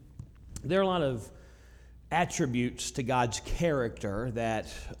There are a lot of attributes to God's character that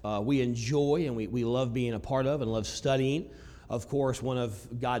we enjoy and we love being a part of and love studying. Of course, one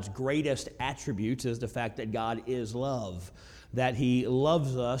of God's greatest attributes is the fact that God is love, that He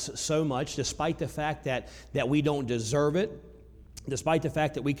loves us so much despite the fact that we don't deserve it, despite the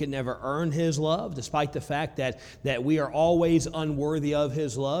fact that we could never earn His love, despite the fact that we are always unworthy of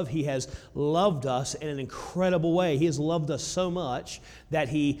His love. He has loved us in an incredible way. He has loved us so much that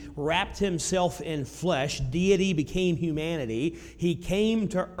He wrapped Himself in flesh. Deity became humanity. He came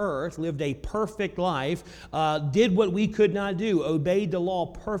to earth, lived a perfect life, did what we could not do, obeyed the law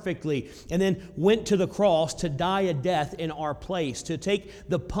perfectly, and then went to the cross to die a death in our place, to take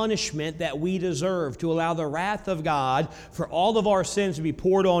the punishment that we deserve, to allow the wrath of God for all of our sins to be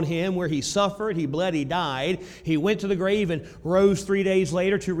poured on Him, where He suffered, He bled, He died. He went to the grave and rose 3 days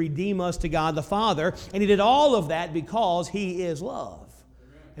later to redeem us to God the Father. And He did all of that because He is love.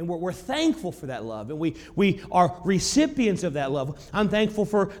 And we're thankful for that love. And we are recipients of that love. I'm thankful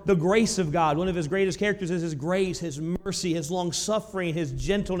for the grace of God. One of His greatest characters is His grace, His mercy, His long-suffering, His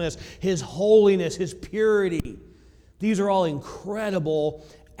gentleness, His holiness, His purity. These are all incredible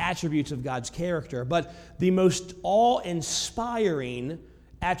attributes of God's character. But the most awe-inspiring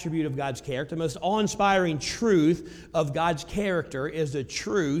attribute of God's character, the most awe-inspiring truth of God's character is the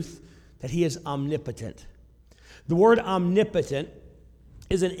truth that He is omnipotent. The word omnipotent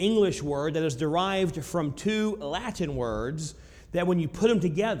is an English word that is derived from two Latin words that when you put them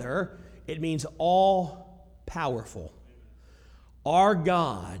together, it means all-powerful. Our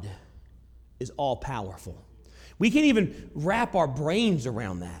God is all-powerful. We can't even wrap our brains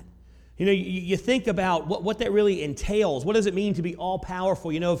around that. You know, you think about what that really entails. What does it mean to be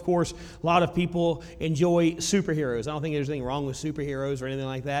all-powerful? You know, of course, a lot of people enjoy superheroes. I don't think there's anything wrong with superheroes or anything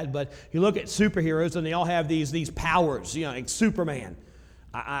like that, but you look at superheroes and they all have these powers, you know, like Superman.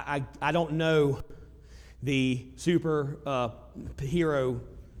 I don't know the superhero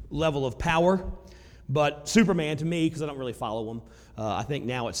level of power, but Superman to me, because I don't really follow him, I think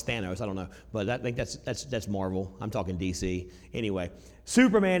now it's Thanos. I don't know, but I think that's Marvel. I'm talking DC. Anyway,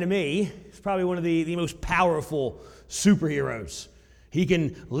 Superman to me is probably one of the most powerful superheroes. He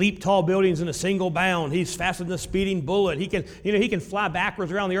can leap tall buildings in a single bound. He's faster than a speeding bullet. He can fly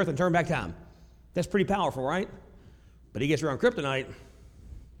backwards around the earth and turn back time. That's pretty powerful, right? But he gets around kryptonite.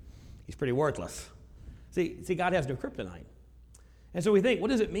 He's pretty worthless. See, God has no kryptonite. And so we think,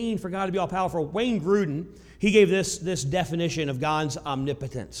 what does it mean for God to be all-powerful? Wayne Grudem, he gave this definition of God's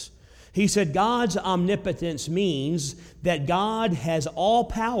omnipotence. He said, God's omnipotence means that God has all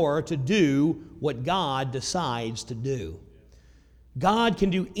power to do what God decides to do. God can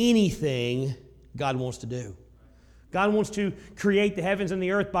do anything God wants to do. God wants to create the heavens and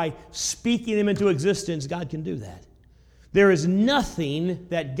the earth by speaking them into existence. God can do that. There is nothing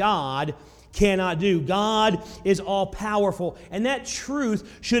that God cannot do. God is all-powerful, and that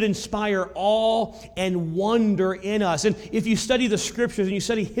truth should inspire awe and wonder in us. And if you study the Scriptures and you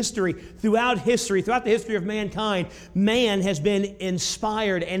study history, throughout the history of mankind, man has been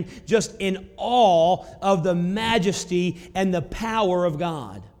inspired and just in awe of the majesty and the power of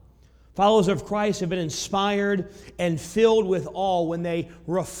God. Followers of Christ have been inspired and filled with awe when they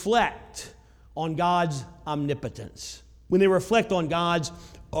reflect on God's omnipotence, when they reflect on God's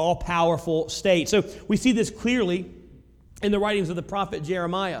all-powerful state. So we see this clearly in the writings of the prophet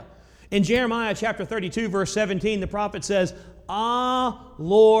Jeremiah. In Jeremiah chapter 32, verse 17, the prophet says, "Ah,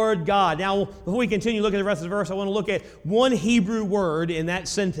 Lord God." Now, before we continue looking at the rest of the verse, I want to look at one Hebrew word in that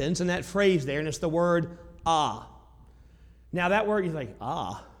sentence, in that phrase there, and it's the word ah. Now, that word, you're like,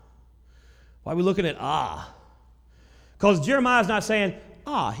 ah. Why are we looking at ah? Because Jeremiah's not saying,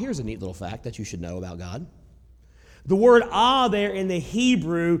 here's a neat little fact that you should know about God. The word ah there in the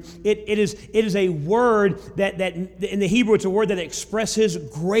Hebrew, it is a word that in the Hebrew it's a word that expresses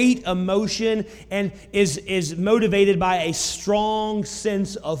great emotion and is motivated by a strong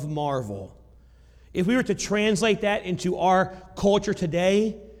sense of marvel. If we were to translate that into our culture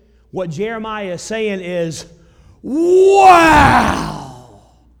today, what Jeremiah is saying is, wow!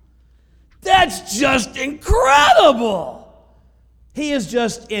 That's just incredible! He is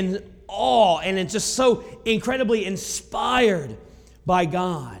just in awe, and it's just so incredibly inspired by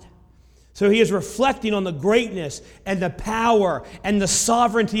God. So he is reflecting on the greatness and the power and the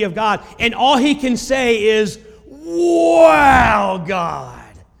sovereignty of God, and all he can say is, wow,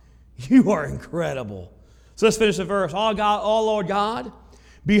 God, you are incredible. So let's finish the verse. O Lord God,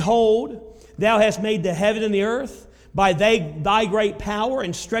 behold, thou hast made the heaven and the earth by thy great power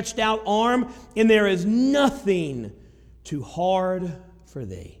and stretched out arm, and there is nothing too hard for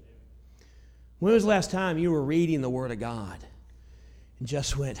thee. When was the last time you were reading the Word of God and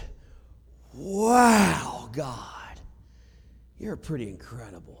just went, wow, God, you're pretty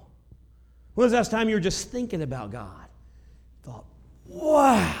incredible. When was the last time you were just thinking about God? Thought,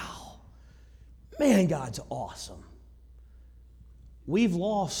 wow, man, God's awesome. We've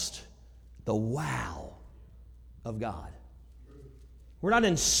lost the wow of God. We're not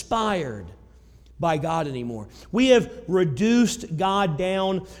inspired by God anymore. We have reduced God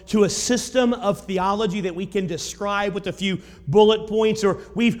down to a system of theology that we can describe with a few bullet points, or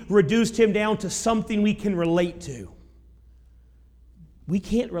we've reduced him down to something we can relate to. We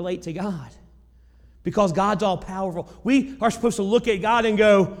can't relate to God because God's all powerful. We are supposed to look at God and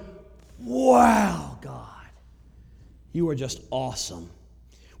go, wow, God, you are just awesome.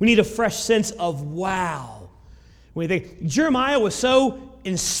 We need a fresh sense of wow. When you think, Jeremiah was so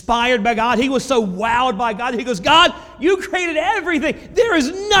inspired by God. He was so wowed by God. He goes, God, you created everything. There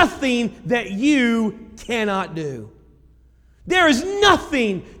is nothing that you cannot do. There is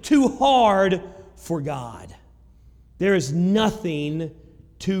nothing too hard for God. There is nothing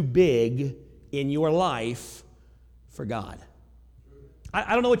too big in your life for God.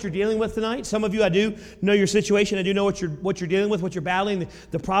 I don't know what you're dealing with tonight. Some of you, I do know your situation. I do know what you're dealing with, what you're battling,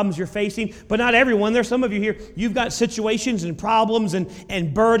 the problems you're facing. But not everyone. There's some of you here, you've got situations and problems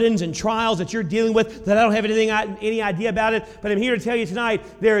and burdens and trials that you're dealing with that I don't have any idea about it. But I'm here to tell you tonight,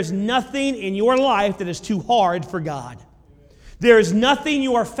 there is nothing in your life that is too hard for God. There is nothing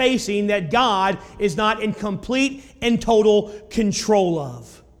you are facing that God is not in complete and total control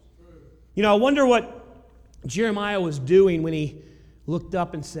of. You know, I wonder what Jeremiah was doing when he looked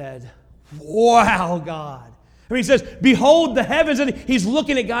up and said, wow, God. I mean, he says, behold the heavens. And he's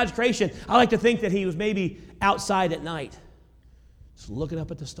looking at God's creation. I like to think that he was maybe outside at night, just looking up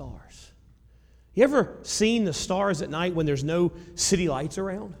at the stars. You ever seen the stars at night when there's no city lights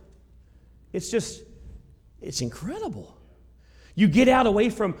around? It's incredible. You get out away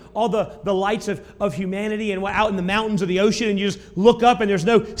from all the lights of humanity and out in the mountains of the ocean, and you just look up and there's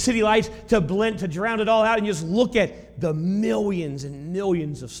no city lights to drown it all out, and you just look at the millions and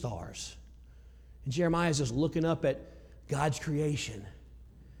millions of stars. And Jeremiah is just looking up at God's creation.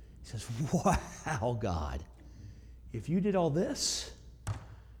 He says, wow, God, if you did all this,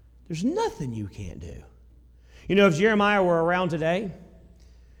 there's nothing you can't do. You know, if Jeremiah were around today,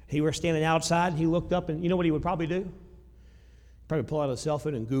 he were standing outside, and he looked up, and you know what he would probably do? Probably pull out a cell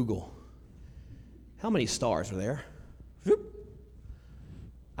phone and Google, how many stars are there?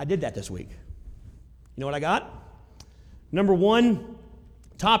 I did that this week. You know what I got? Number one,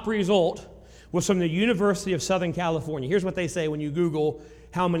 top result was from the University of Southern California. Here's what they say when you Google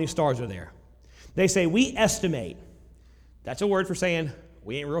how many stars are there. They say, we estimate. That's a word for saying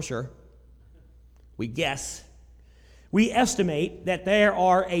we ain't real sure. We guess. We estimate that there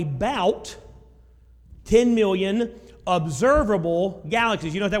are about 10 million observable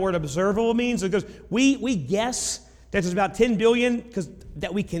galaxies. You know what that word observable means? Because we guess that there's about 10 billion because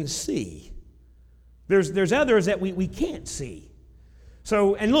that we can see. There's others that we can't see.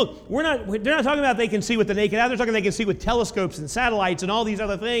 So, and look, they're not talking about they can see with the naked eye. They're talking they can see with telescopes and satellites and all these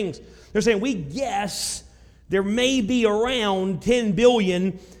other things. They're saying we guess there may be around 10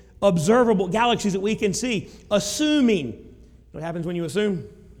 billion observable galaxies that we can see. Assuming, what happens when you assume?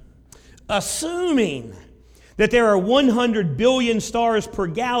 Assuming that there are 100 billion stars per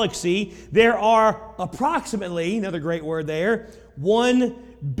galaxy, there are approximately, another great word there, 1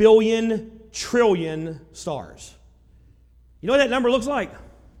 billion trillion stars. You know what that number looks like?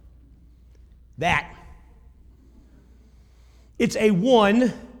 That. It's a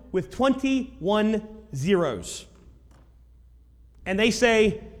 1 with 21 zeros. And they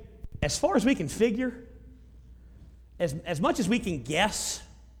say, as far as we can figure, as much as we can guess,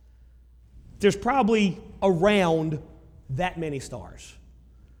 there's probably around that many stars.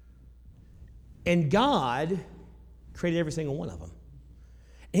 And God created every single one of them.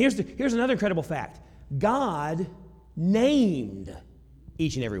 And here's another incredible fact. God named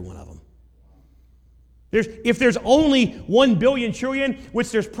each and every one of them. If there's only 1 billion trillion,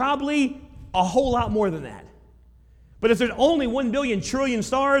 which there's probably a whole lot more than that. But if there's only 1 billion trillion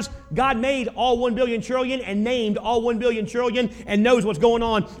stars, God made all 1 billion trillion and named all 1 billion trillion and knows what's going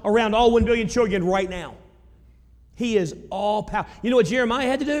on around all 1 billion trillion right now. He is all power. You know what Jeremiah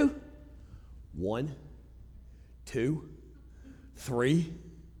had to do? 1, 2, 3.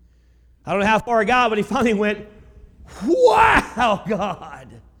 I don't know how far he got, but he finally went, wow, God,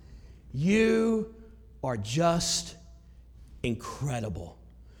 you are just incredible.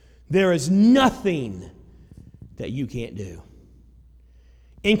 There is nothing that you can't do.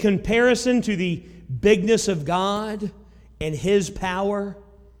 In comparison to the bigness of God and His power,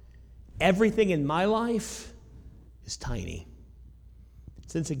 everything in my life is tiny.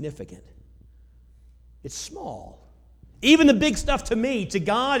 It's insignificant. It's small. Even the big stuff to me, to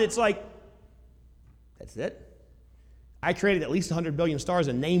God, it's like, that's it. I created at least 100 billion stars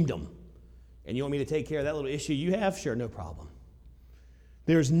and named them. And you want me to take care of that little issue you have? Sure, no problem.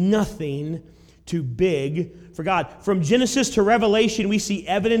 There's nothing too big for God. From Genesis to Revelation, we see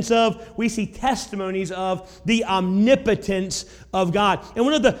we see testimonies of the omnipotence of God. And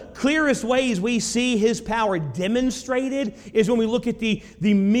one of the clearest ways we see His power demonstrated is when we look at the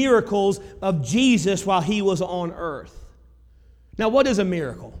miracles of Jesus while He was on earth. Now, what is a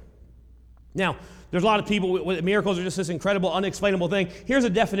miracle? Now, there's a lot of people with miracles are just this incredible, unexplainable thing. Here's a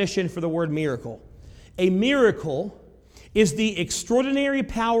definition for the word miracle. A miracle is the extraordinary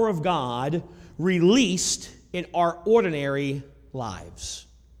power of God released in our ordinary lives.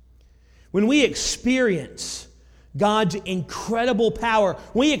 When we experience God's incredible power,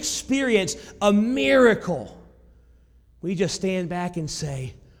 we experience a miracle, we just stand back and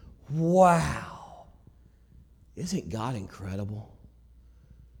say, wow, isn't God incredible?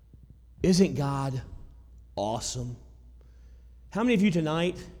 Isn't God awesome? How many of you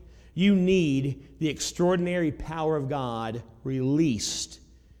tonight, you need the extraordinary power of God released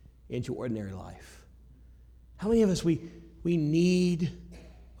into ordinary life? How many of us, we need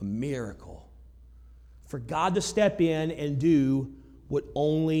a miracle for God to step in and do what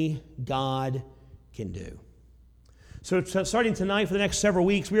only God can do? So starting tonight for the next several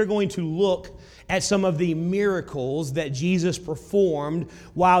weeks, we are going to look at some of the miracles that Jesus performed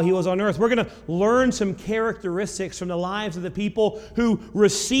while He was on earth. We're going to learn some characteristics from the lives of the people who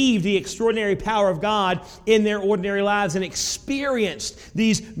received the extraordinary power of God in their ordinary lives and experienced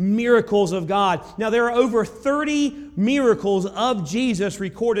these miracles of God. Now, there are over 30 miracles of Jesus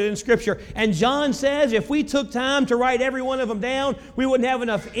recorded in Scripture. And John says if we took time to write every one of them down, we wouldn't have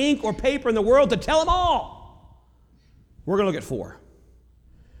enough ink or paper in the world to tell them all. We're going to look at 4.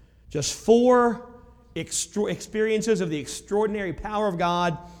 Just 4 experiences of the extraordinary power of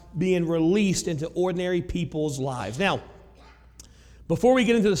God being released into ordinary people's lives. Now, before we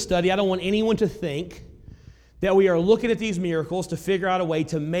get into the study, I don't want anyone to think that we are looking at these miracles to figure out a way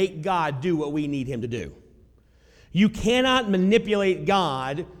to make God do what we need Him to do. You cannot manipulate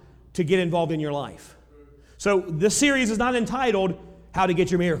God to get involved in your life. So this series is not entitled How to Get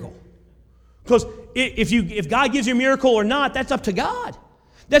Your Miracle. Because if God gives you a miracle or not, that's up to God.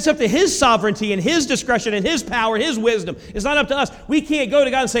 That's up to His sovereignty and His discretion and His power and His wisdom. It's not up to us. We can't go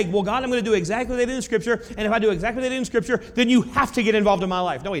to God and say, well, God, I'm going to do exactly what they did in Scripture, and if I do exactly what they did in Scripture, then you have to get involved in my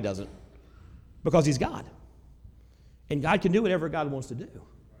life. No, He doesn't. Because He's God. And God can do whatever God wants to do.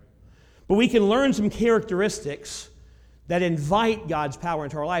 But we can learn some characteristics that invite God's power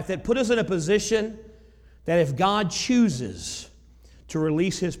into our life, that put us in a position that if God chooses to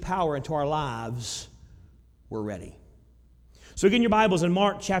release His power into our lives, we're ready. So again, your Bibles in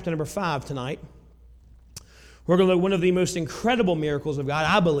Mark chapter number 5 tonight. We're going to look at one of the most incredible miracles of God,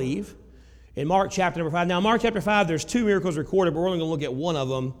 I believe, in Mark chapter number 5. Now, Mark chapter 5, there's 2 miracles recorded, but we're only going to look at one of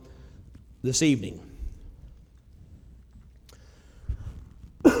them this evening.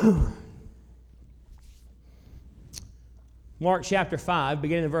 Mark chapter 5,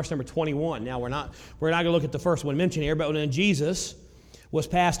 beginning in verse number 21. Now, we're not going to look at the first one mentioned here, but when Jesus was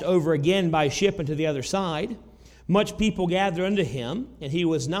passed over again by ship into the other side, much people gathered unto Him, and He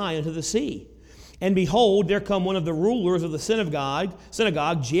was nigh unto the sea. And behold, there come one of the rulers of the synagogue,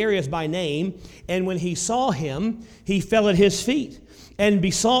 Jairus by name, and when he saw Him, he fell at His feet, and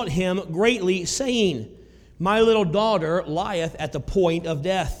besought Him greatly, saying, My little daughter lieth at the point of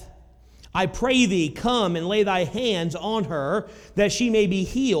death. I pray thee, come and lay thy hands on her, that she may be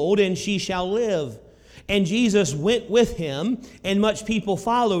healed, and she shall live. And Jesus went with him, and much people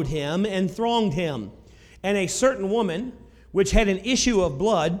followed him and thronged him. And a certain woman, which had an issue of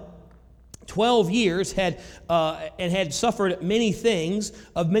blood, 12 years, had suffered many things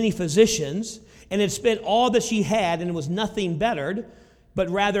of many physicians, and had spent all that she had, and was nothing bettered, but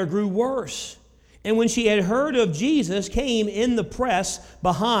rather grew worse. And when she had heard of Jesus, came in the press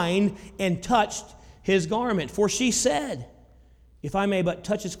behind and touched His garment. For she said, If I may but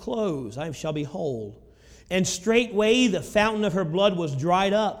touch His clothes, I shall be whole. And straightway the fountain of her blood was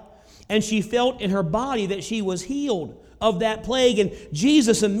dried up, and she felt in her body that she was healed of that plague. And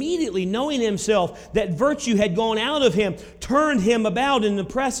Jesus, immediately knowing Himself that virtue had gone out of Him, turned Him about in the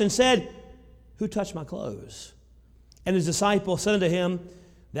press and said, Who touched my clothes? And His disciples said unto Him,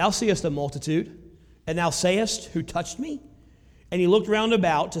 Thou seest a multitude, and thou sayest, Who touched me? And He looked round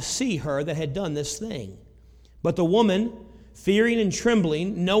about to see her that had done this thing. But the woman, fearing and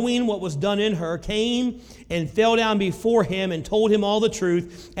trembling, knowing what was done in her, came and fell down before Him and told Him all the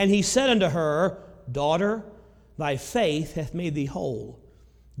truth. And He said unto her, Daughter, thy faith hath made thee whole.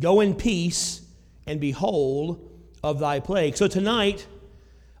 Go in peace and be whole of thy plague. So tonight,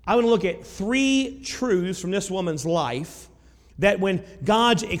 I want to look at 3 truths from this woman's life that when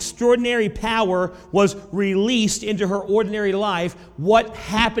God's extraordinary power was released into her ordinary life, what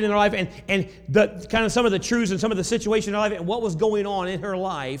happened in her life, and the kind of some of the truths and some of the situation in her life, and what was going on in her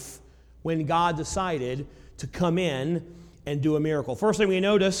life when God decided to come in and do a miracle. First thing we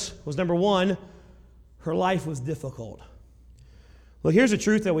notice was, number 1, her life was difficult. Look, here's the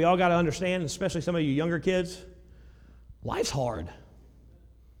truth that we all got to understand, especially some of you younger kids. Life's hard.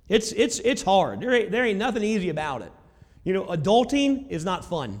 It's hard. There ain't nothing easy about it. You know, adulting is not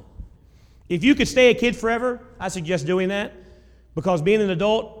fun. If you could stay a kid forever, I suggest doing that, because being an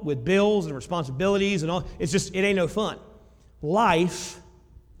adult with bills and responsibilities and all, it ain't no fun. Life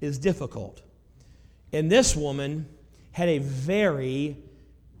is difficult. And this woman had a very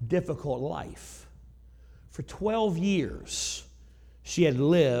difficult life. For 12 years, she had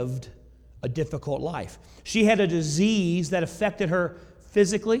lived a difficult life. She had a disease that affected her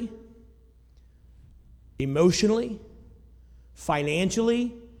physically, emotionally,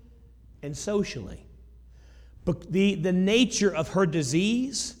 financially, and socially. But the nature of her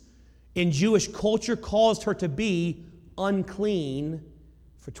disease in Jewish culture caused her to be unclean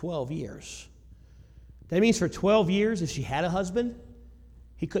for 12 years. That means for 12 years, if she had a husband,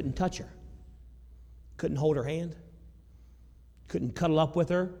 he couldn't touch her, couldn't hold her hand, couldn't cuddle up with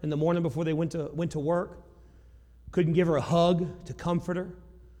her in the morning before they went to work, couldn't give her a hug to comfort her.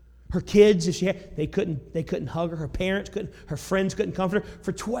 Her kids, if she had, they couldn't hug her. Her parents couldn't. Her friends couldn't comfort her.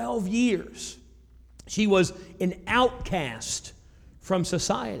 For 12 years, she was an outcast from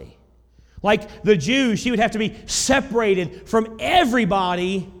society. Like the Jews, she would have to be separated from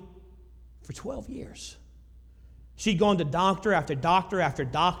everybody for 12 years. She'd gone to doctor after doctor after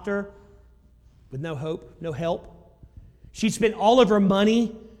doctor with no hope, no help. She'd spent all of her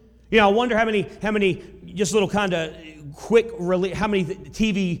money. You know, I wonder how many just little kind of quick, how many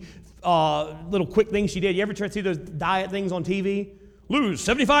TV little quick things she did. You ever try to see those diet things on TV? Lose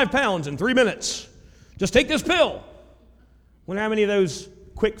 75 pounds in 3 minutes. Just take this pill. Wonder how many of those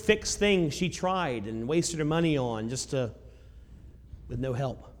quick fix things she tried and wasted her money on with no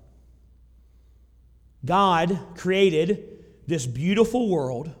help. God created this beautiful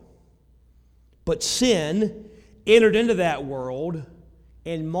world, but sin entered into that world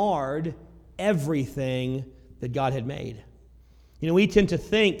and marred everything that God had made. You know, we tend to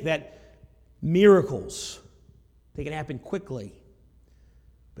think that miracles, they can happen quickly.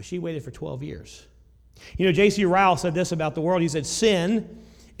 But she waited for 12 years. You know, J.C. Ryle said this about the world. He said, sin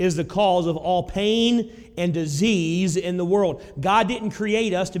is the cause of all pain and disease in the world. God didn't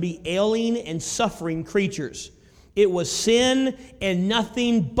create us to be ailing and suffering creatures. It was sin and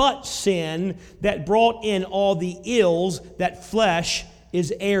nothing but sin that brought in all the ills that flesh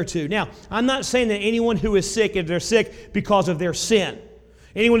is heir to. Now, I'm not saying that anyone who is sick, if they're sick because of their sin.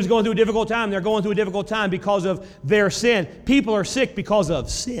 Anyone who's going through a difficult time, they're going through a difficult time because of their sin. People are sick because of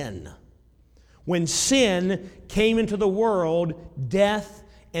sin. When sin came into the world, death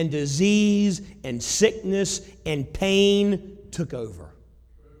and disease and sickness and pain took over.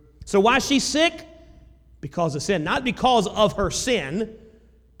 So why is she sick? Because of sin. Not because of her sin,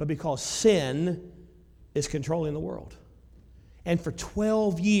 but because sin is controlling the world. And for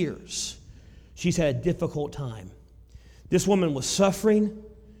 12 years, she's had a difficult time. This woman was suffering.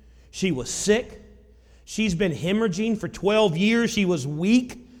 She was sick. She's been hemorrhaging for 12 years. She was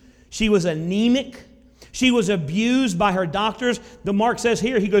weak. She was anemic. She was abused by her doctors. The Mark says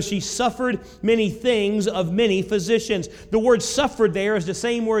here, he goes, she suffered many things of many physicians. The word suffered there is the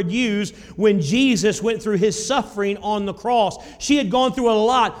same word used when Jesus went through his suffering on the cross. She had gone through a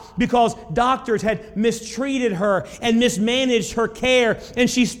lot because doctors had mistreated her and mismanaged her care. And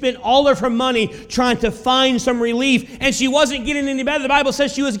she spent all of her money trying to find some relief. And she wasn't getting any better. The Bible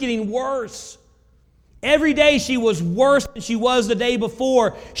says she was getting worse. Every day she was worse than she was the day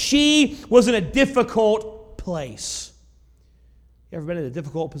before. She was in a difficult place. You ever been in a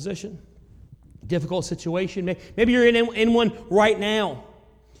difficult position? Difficult situation? Maybe you're in one right now.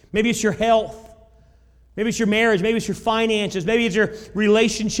 Maybe it's your health. Maybe it's your marriage. Maybe it's your finances. Maybe it's your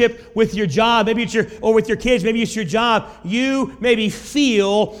relationship with your job. Maybe it's or with your kids. Maybe it's your job. You maybe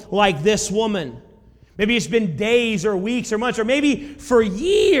feel like this woman. Maybe it's been days or weeks or months or maybe for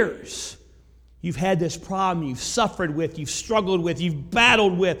years. You've had this problem you've suffered with, you've struggled with, you've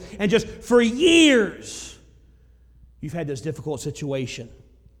battled with, and just for years, you've had this difficult situation.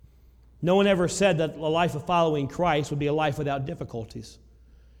 No one ever said that a life of following Christ would be a life without difficulties.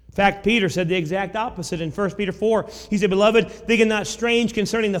 In fact, Peter said the exact opposite in 1 Peter 4. He said, "Beloved, think it not strange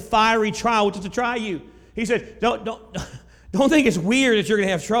concerning the fiery trial which is to try you." He said, don't think it's weird that you're going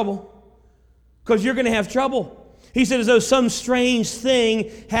to have trouble. because you're going to have trouble. He said, as though some strange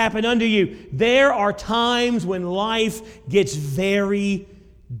thing happened unto you. There are times when life gets very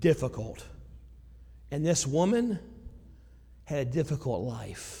difficult. And this woman had a difficult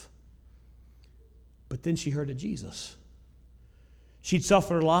life. But then she heard of Jesus. She'd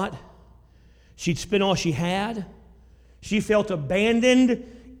suffered a lot. She'd spent all she had. She felt abandoned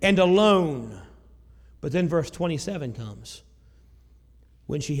and alone. But then verse 27 comes.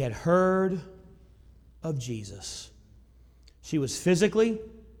 When she had heard of Jesus. She was physically,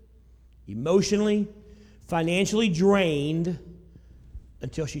 emotionally, financially drained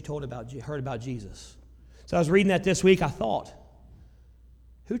until she heard about Jesus. So I was reading that this week. I thought,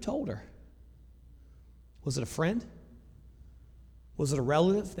 who told her? Was it a friend? Was it a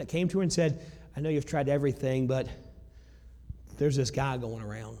relative that came to her and said, I know you've tried everything, but there's this guy going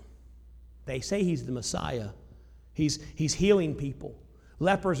around. They say he's the Messiah. He's healing people.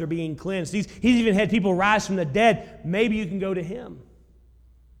 Lepers are being cleansed. He's even had people rise from the dead. Maybe you can go to him.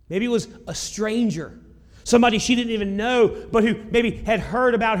 Maybe it was a stranger. Somebody she didn't even know, but who maybe had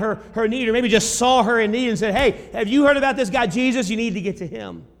heard about her need, or maybe just saw her in need and said, hey, have you heard about this guy Jesus? You need to get to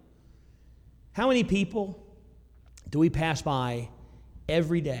him. How many people do we pass by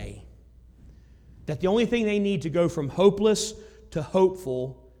every day that the only thing they need to go from hopeless to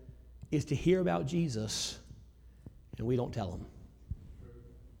hopeful is to hear about Jesus, and we don't tell them?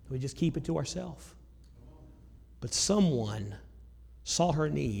 We just keep it to ourselves. But someone saw her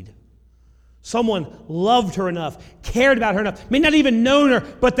need. Someone loved her enough, cared about her enough, may not even known her,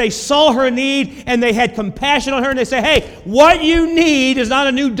 but they saw her need and they had compassion on her, and they say, hey, what you need is not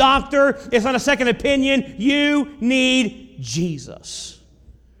a new doctor, it's not a second opinion, you need Jesus.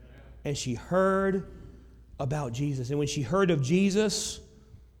 And she heard about Jesus. And when she heard of Jesus,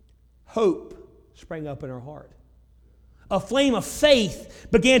 hope sprang up in her heart. A flame of faith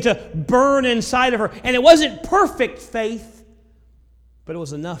began to burn inside of her. And it wasn't perfect faith, but it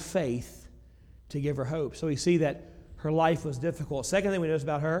was enough faith to give her hope. So we see that her life was difficult. Second thing we notice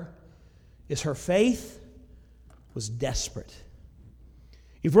about her is her faith was desperate.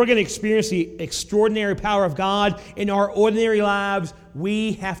 If we're going to experience the extraordinary power of God in our ordinary lives,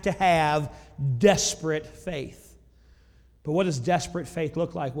 we have to have desperate faith. But what does desperate faith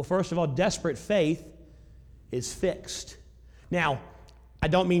look like? Well, first of all, desperate faith is fixed. Now, I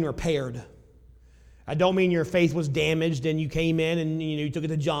don't mean repaired. I don't mean your faith was damaged and you came in and you took it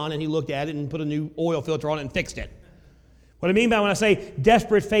to John and he looked at it and put a new oil filter on it and fixed it. What I mean by when I say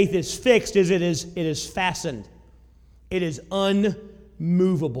desperate faith is fixed is it is fastened. It is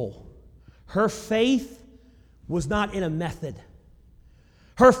unmovable. Her faith was not in a method.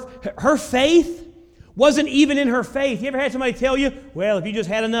 Her faith wasn't even in her faith. You ever had somebody tell you, well, if you just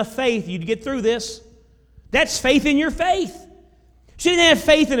had enough faith, you'd get through this? That's faith in your faith. She didn't have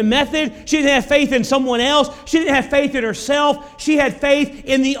faith in a method. She didn't have faith in someone else. She didn't have faith in herself. She had faith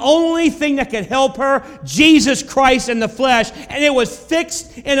in the only thing that could help her, Jesus Christ in the flesh. And it was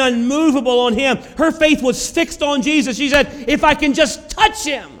fixed and unmovable on Him. Her faith was fixed on Jesus. She said, if I can just touch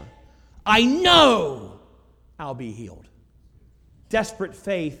Him, I know I'll be healed. Desperate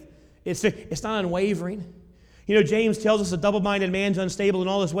faith, it's not unwavering. You know, James tells us a double-minded man's unstable in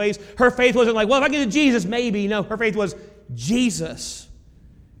all his ways. Her faith wasn't like, well, if I get to Jesus, maybe. No, her faith was, Jesus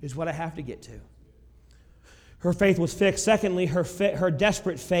is what I have to get to. Her faith was fixed. Secondly, her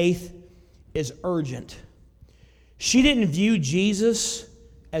desperate faith is urgent. She didn't view Jesus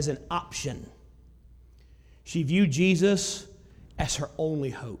as an option. She viewed Jesus as her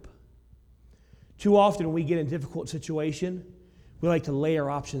only hope. Too often when we get in a difficult situation, we like to lay our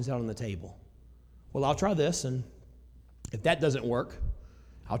options out on the table. Well, I'll try this, and if that doesn't work,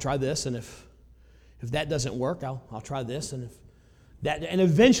 I'll try this, and if that doesn't work, I'll try this, and and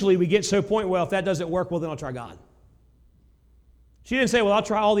eventually we get to a point, well, if that doesn't work, well, then I'll try God. She didn't say, well, I'll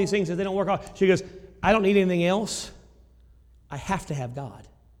try all these things if they don't work out. She goes, I don't need anything else. I have to have God.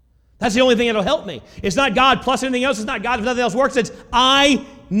 That's the only thing that'll help me. It's not God plus anything else. It's not God if nothing else works. It's I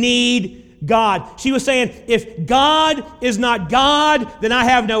need God. She was saying, if God is not God, then I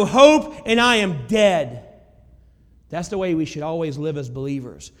have no hope and I am dead. That's the way we should always live as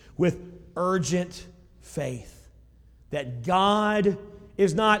believers, with urgent faith. That God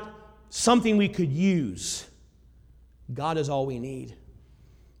is not something we could use. God is all we need.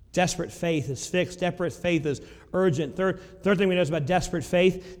 Desperate faith is fixed. Desperate faith is urgent. Third thing we notice about desperate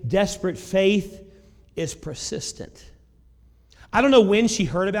faith is persistent. I don't know when she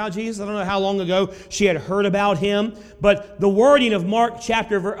heard about Jesus. I don't know how long ago she had heard about him. But the wording of Mark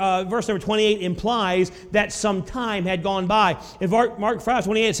verse number 28 implies that some time had gone by. In Mark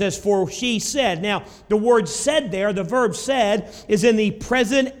 5:28 it says, "For she said." Now, the word "said" there, the verb "said," is in the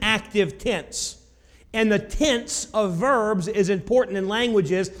present active tense. And the tense of verbs is important in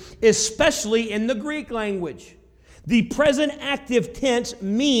languages, especially in the Greek language. The present active tense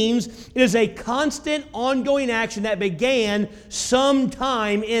means it is a constant, ongoing action that began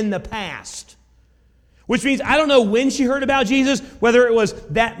sometime in the past. Which means I don't know when she heard about Jesus, whether it was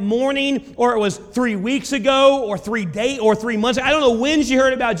that morning or it was 3 weeks ago or 3 days or 3 months. I don't know when she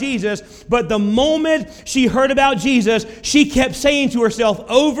heard about Jesus, but the moment she heard about Jesus, she kept saying to herself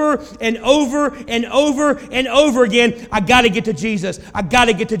over and over and over and over again, I got to get to Jesus. I got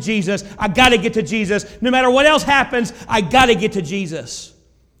to get to Jesus. I got to get to Jesus. No matter what else happens, I got to get to Jesus.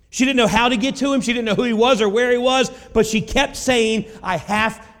 She didn't know how to get to him. She didn't know who he was or where he was, but she kept saying, I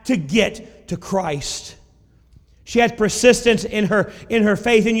have to get to Christ. She had persistence in her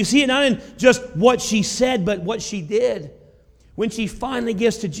faith. And you see it not in just what she said, but what she did. When she finally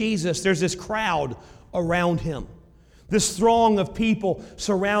gets to Jesus, there's this crowd around him. This throng of people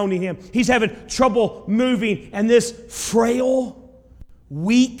surrounding him. He's having trouble moving. And this frail,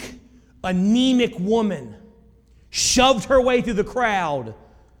 weak, anemic woman shoved her way through the crowd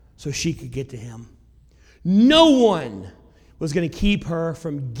so she could get to him. No one was going to keep her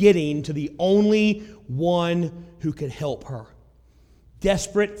from getting to the only one who could help her.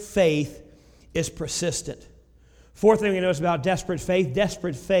 Desperate faith is persistent. Fourth thing we notice about desperate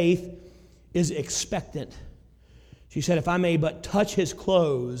faith is expectant. She said, if I may but touch his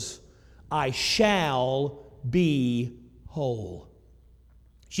clothes, I shall be whole.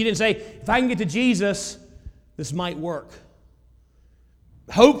 She didn't say, if I can get to Jesus, this might work.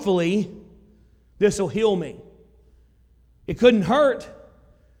 Hopefully, this will heal me. It couldn't hurt.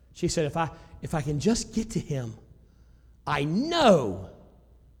 She said, if I can just get to him, I know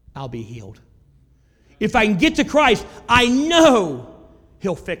I'll be healed. If I can get to Christ, I know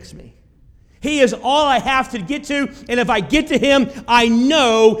he'll fix me. He is all I have to get to, and if I get to him, I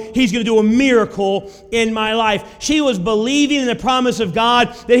know he's going to do a miracle in my life. She was believing in the promise of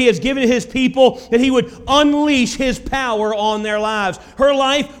God that he has given to his people, that he would unleash his power on their lives. Her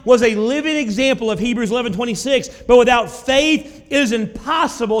life was a living example of Hebrews 11:26, but without faith, it is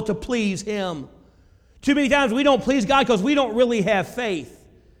impossible to please him. Too many times we don't please God because we don't really have faith.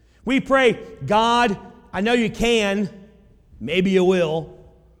 We pray, God, I know you can, maybe you will.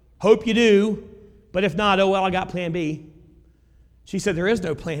 Hope you do, but if not, oh well, I got plan B. She said there is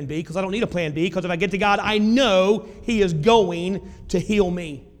no plan B because I don't need a plan B because if I get to God, I know he is going to heal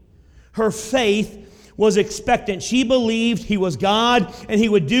me. Her faith was expectant. She believed he was God and he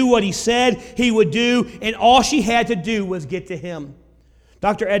would do what he said he would do, and all she had to do was get to him.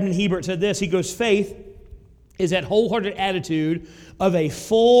 Dr. Edmund Hebert said this. He goes, faith is that wholehearted attitude of a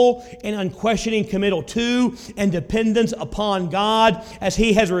full and unquestioning committal to and dependence upon God as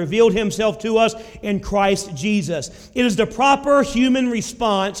he has revealed himself to us in Christ Jesus. It is the proper human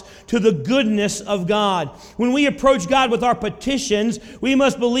response to the goodness of God. When we approach God with our petitions, we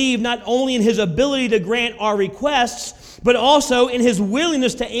must believe not only in his ability to grant our requests, but also in his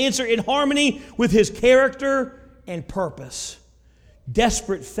willingness to answer in harmony with his character and purpose.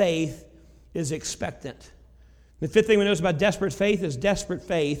 Desperate faith is expectant. The fifth thing we notice about desperate faith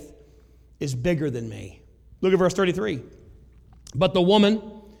is bigger than me. Look at verse 33. But the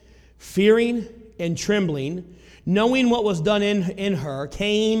woman, fearing and trembling, knowing what was done in her,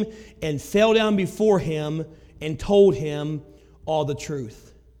 came and fell down before him and told him all the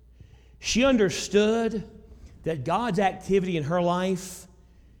truth. She understood that God's activity in her life,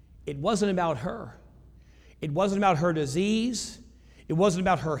 it wasn't about her. It wasn't about her disease. It wasn't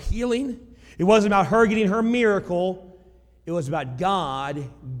about her healing. It wasn't about her getting her miracle. It was about God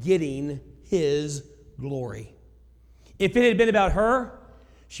getting his glory. If it had been about her,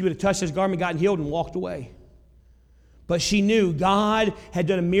 she would have touched his garment, gotten healed, and walked away. But she knew God had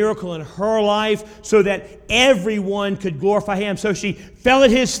done a miracle in her life so that everyone could glorify him. So she fell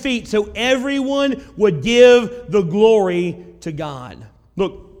at his feet so everyone would give the glory to God.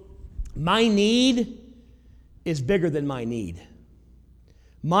 Look, my need is bigger than my need.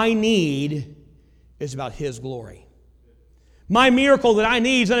 My need is about his glory. My miracle that I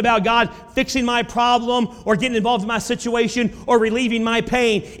need is not about God fixing my problem or getting involved in my situation or relieving my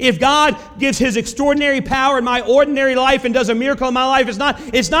pain. If God gives his extraordinary power in my ordinary life and does a miracle in my life,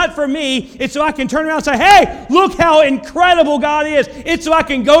 it's not for me. It's so I can turn around and say, hey, look how incredible God is. It's so I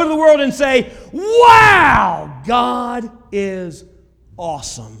can go to the world and say, wow, God is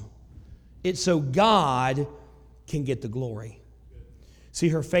awesome. It's so God can get the glory. See,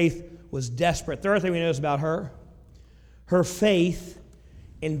 her faith was desperate. Third thing we notice about her, her faith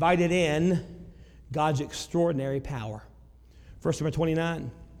invited in God's extraordinary power. Verse number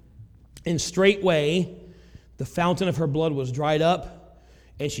 29. And straightway the fountain of her blood was dried up,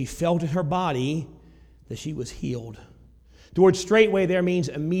 and she felt in her body that she was healed. The word straightway there means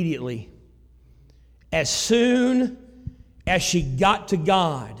immediately. As soon as she got to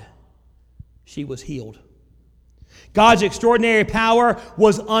God, she was healed. God's extraordinary power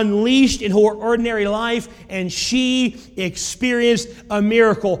was unleashed in her ordinary life, and she experienced a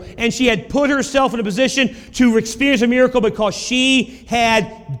miracle. And she had put herself in a position to experience a miracle because she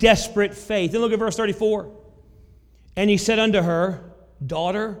had desperate faith. Then look at verse 34. And he said unto her,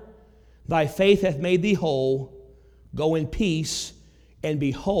 Daughter, thy faith hath made thee whole. Go in peace and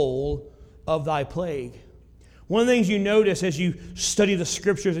be whole of thy plague. One of the things you notice as you study the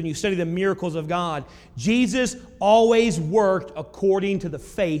Scriptures and you study the miracles of God, Jesus always worked according to the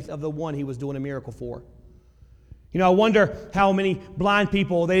faith of the one he was doing a miracle for. You know, I wonder how many blind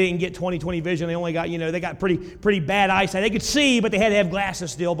people, they didn't get 20/20 vision. They only got, they got pretty bad eyesight. They could see, but they had to have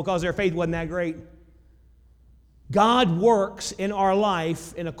glasses still because their faith wasn't that great. God works in our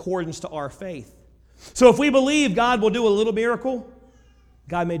life in accordance to our faith. So if we believe God will do a little miracle,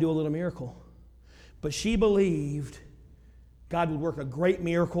 God may do a little miracle. But she believed God would work a great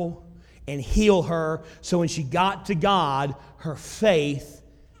miracle and heal her. So when she got to God, her faith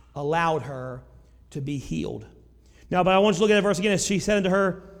allowed her to be healed. Now, but I want you to look at that verse again. She said unto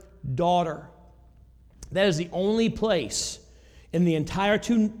her, Daughter. That is the only place in the entire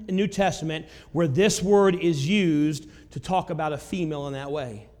New Testament where this word is used to talk about a female in that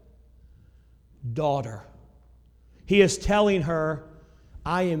way. Daughter. He is telling her,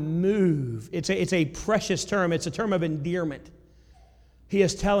 I am moved. It's a precious term. It's a term of endearment. He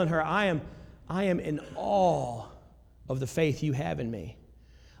is telling her, I am in awe of the faith you have in me.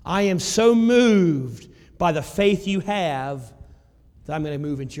 I am so moved by the faith you have that I'm going to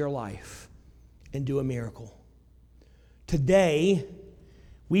move into your life and do a miracle. Today,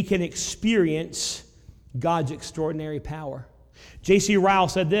 we can experience God's extraordinary power. J.C. Ryle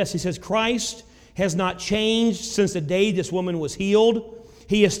said this. He says, Christ has not changed since the day this woman was healed.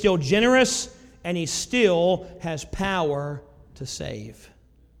 He is still generous, and He still has power to save.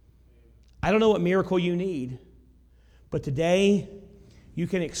 I don't know what miracle you need, but today you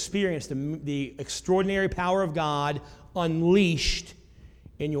can experience the extraordinary power of God unleashed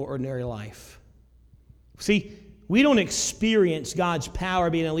in your ordinary life. See, we don't experience God's power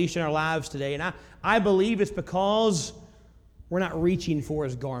being unleashed in our lives today, and I believe it's because we're not reaching for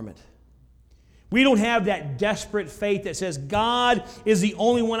His garment. We don't have that desperate faith that says, God is the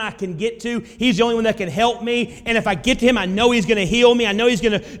only one I can get to. He's the only one that can help me. And if I get to Him, I know He's going to heal me. I know He's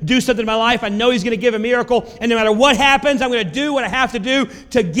going to do something in my life. I know He's going to give a miracle. And no matter what happens, I'm going to do what I have to do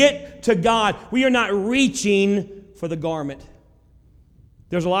to get to God. We are not reaching for the garment.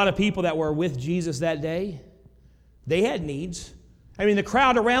 There's a lot of people that were with Jesus that day. They had needs. I mean, the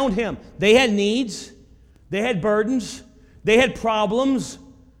crowd around Him, they had needs. They had burdens. They had problems.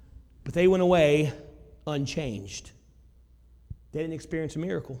 But they went away unchanged. They didn't experience a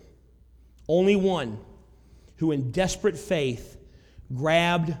miracle. Only one who in desperate faith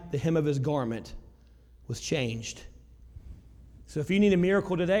grabbed the hem of His garment was changed. So if you need a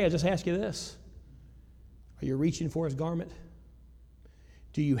miracle today, I just ask you this. Are you reaching for His garment?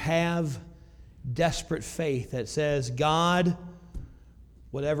 Do you have desperate faith that says, God,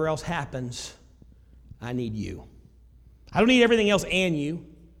 whatever else happens, I need you. I don't need everything else and you.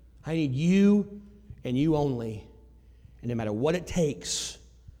 I need you and you only. And no matter what it takes,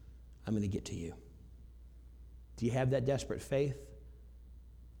 I'm going to get to you. Do you have that desperate faith?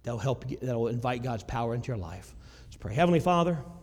 That'll invite God's power into your life. Let's pray. Heavenly Father,